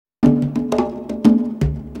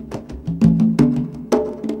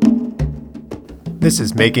This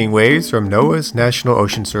is Making Waves from NOAA's National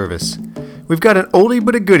Ocean Service. We've got an oldie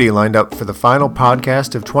but a goodie lined up for the final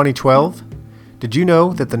podcast of 2012. Did you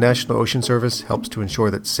know that the National Ocean Service helps to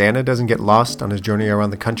ensure that Santa doesn't get lost on his journey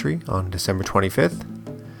around the country on December 25th?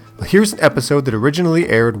 Well, here's an episode that originally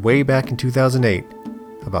aired way back in 2008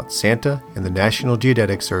 about Santa and the National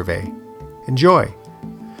Geodetic Survey. Enjoy!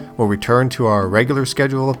 We'll return to our regular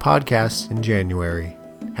schedule of podcasts in January.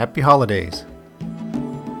 Happy holidays!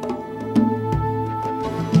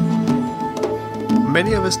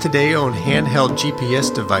 Many of us today own handheld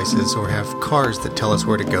GPS devices or have cars that tell us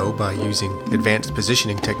where to go by using advanced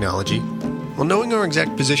positioning technology. While knowing our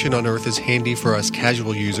exact position on Earth is handy for us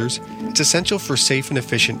casual users, it's essential for safe and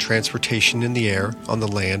efficient transportation in the air, on the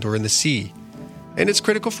land, or in the sea. And it's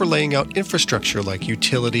critical for laying out infrastructure like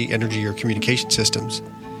utility, energy, or communication systems.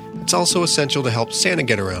 It's also essential to help Santa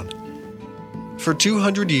get around. For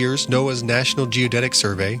 200 years, NOAA's National Geodetic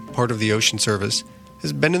Survey, part of the Ocean Service,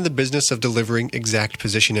 has been in the business of delivering exact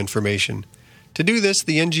position information. To do this,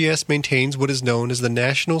 the NGS maintains what is known as the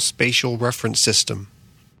National Spatial Reference System.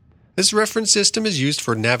 This reference system is used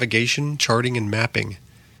for navigation, charting, and mapping.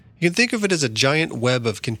 You can think of it as a giant web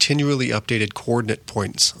of continually updated coordinate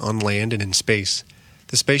points on land and in space.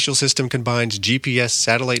 The spatial system combines GPS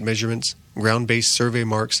satellite measurements, ground-based survey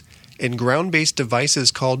marks, and ground-based devices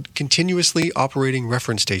called continuously operating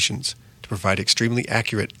reference stations, provide extremely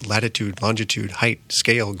accurate latitude, longitude, height,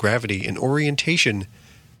 scale, gravity, and orientation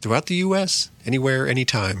throughout the U.S., anywhere,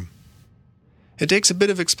 anytime. It takes a bit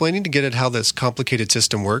of explaining to get at how this complicated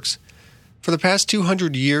system works. For the past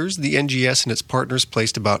 200 years, the NGS and its partners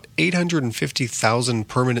placed about 850,000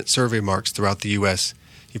 permanent survey marks throughout the U.S.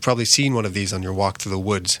 You've probably seen one of these on your walk through the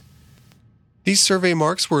woods. These survey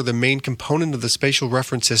marks were the main component of the spatial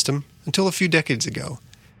reference system until a few decades ago.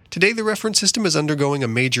 Today, the reference system is undergoing a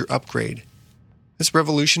major upgrade. This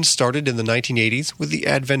revolution started in the 1980s with the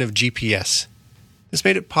advent of GPS. This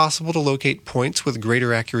made it possible to locate points with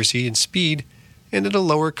greater accuracy and speed, and at a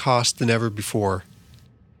lower cost than ever before.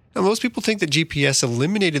 Now, most people think that GPS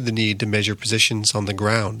eliminated the need to measure positions on the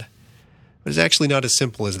ground, but it's actually not as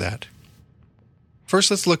simple as that.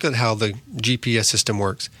 First, let's look at how the GPS system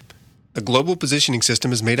works. The Global Positioning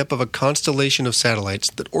System is made up of a constellation of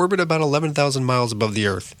satellites that orbit about 11,000 miles above the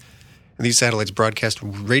Earth. And these satellites broadcast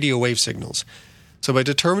radio wave signals. So by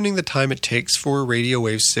determining the time it takes for a radio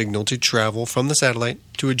wave signal to travel from the satellite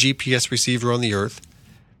to a GPS receiver on the Earth,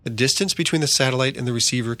 the distance between the satellite and the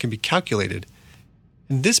receiver can be calculated.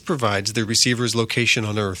 And this provides the receiver's location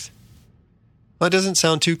on Earth. Well, that doesn't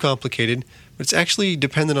sound too complicated, but it's actually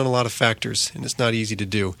dependent on a lot of factors, and it's not easy to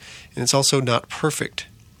do. And it's also not perfect.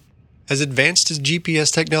 As advanced as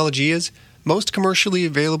GPS technology is, most commercially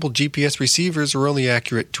available GPS receivers are only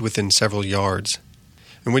accurate to within several yards.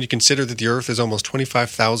 And when you consider that the Earth is almost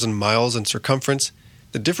 25,000 miles in circumference,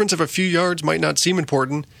 the difference of a few yards might not seem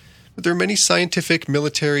important, but there are many scientific,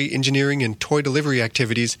 military, engineering, and toy delivery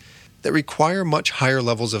activities that require much higher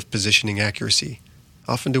levels of positioning accuracy,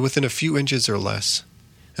 often to within a few inches or less.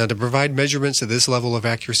 Now, to provide measurements at this level of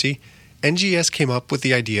accuracy, NGS came up with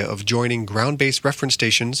the idea of joining ground-based reference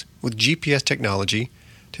stations with GPS technology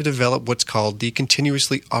to develop what's called the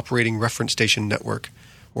Continuously Operating Reference Station Network,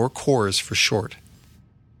 or CORS for short.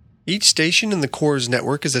 Each station in the CORS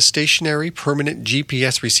network is a stationary, permanent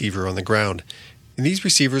GPS receiver on the ground, and these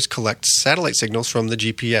receivers collect satellite signals from the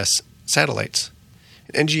GPS satellites.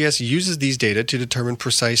 And NGS uses these data to determine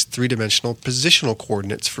precise three-dimensional positional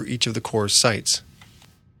coordinates for each of the CORS sites.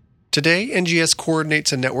 Today, NGS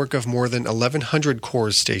coordinates a network of more than 1,100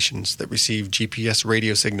 CORS stations that receive GPS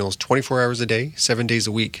radio signals 24 hours a day, 7 days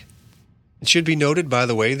a week. It should be noted, by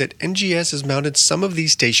the way, that NGS has mounted some of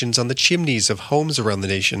these stations on the chimneys of homes around the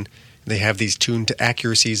nation, and they have these tuned to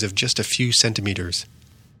accuracies of just a few centimeters.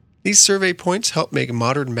 These survey points help make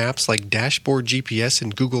modern maps like Dashboard GPS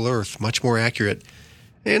and Google Earth much more accurate,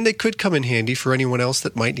 and they could come in handy for anyone else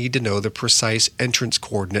that might need to know the precise entrance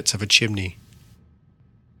coordinates of a chimney.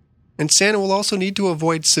 And Santa will also need to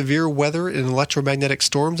avoid severe weather and electromagnetic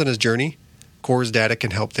storms on his journey. CORS data can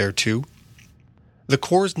help there too. The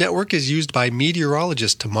CORS network is used by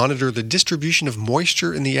meteorologists to monitor the distribution of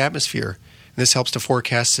moisture in the atmosphere, and this helps to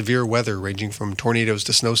forecast severe weather ranging from tornadoes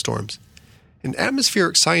to snowstorms. And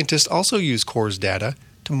atmospheric scientists also use CORS data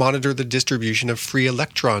to monitor the distribution of free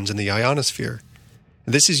electrons in the ionosphere.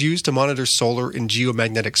 And this is used to monitor solar and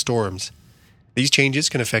geomagnetic storms. These changes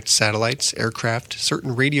can affect satellites, aircraft,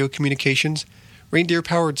 certain radio communications,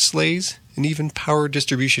 reindeer-powered sleighs, and even power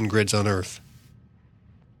distribution grids on Earth.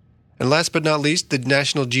 And last but not least, the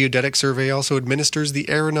National Geodetic Survey also administers the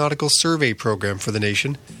Aeronautical Survey Program for the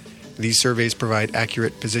nation. These surveys provide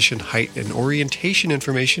accurate position, height, and orientation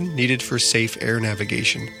information needed for safe air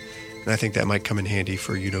navigation. And I think that might come in handy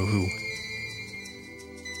for you-know-who.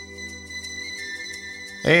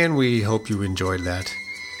 And we hope you enjoyed that.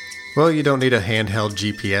 Well, you don't need a handheld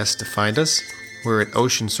GPS to find us. We're at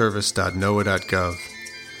oceanservice.noaa.gov.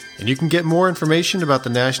 And you can get more information about the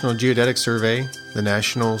National Geodetic Survey, the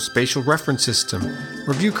National Spatial Reference System,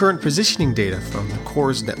 review current positioning data from the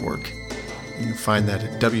CORS network. You can find that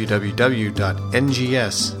at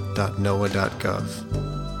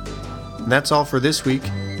www.ngs.noaa.gov. And that's all for this week.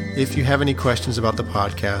 If you have any questions about the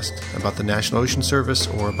podcast, about the National Ocean Service,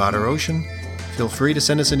 or about our ocean, feel free to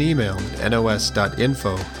send us an email at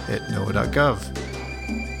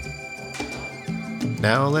nos.info@noaa.gov.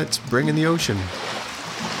 Now let's bring in the ocean.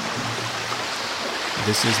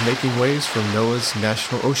 This is Making Waves from NOAA's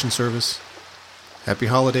National Ocean Service. Happy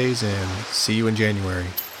holidays and see you in January.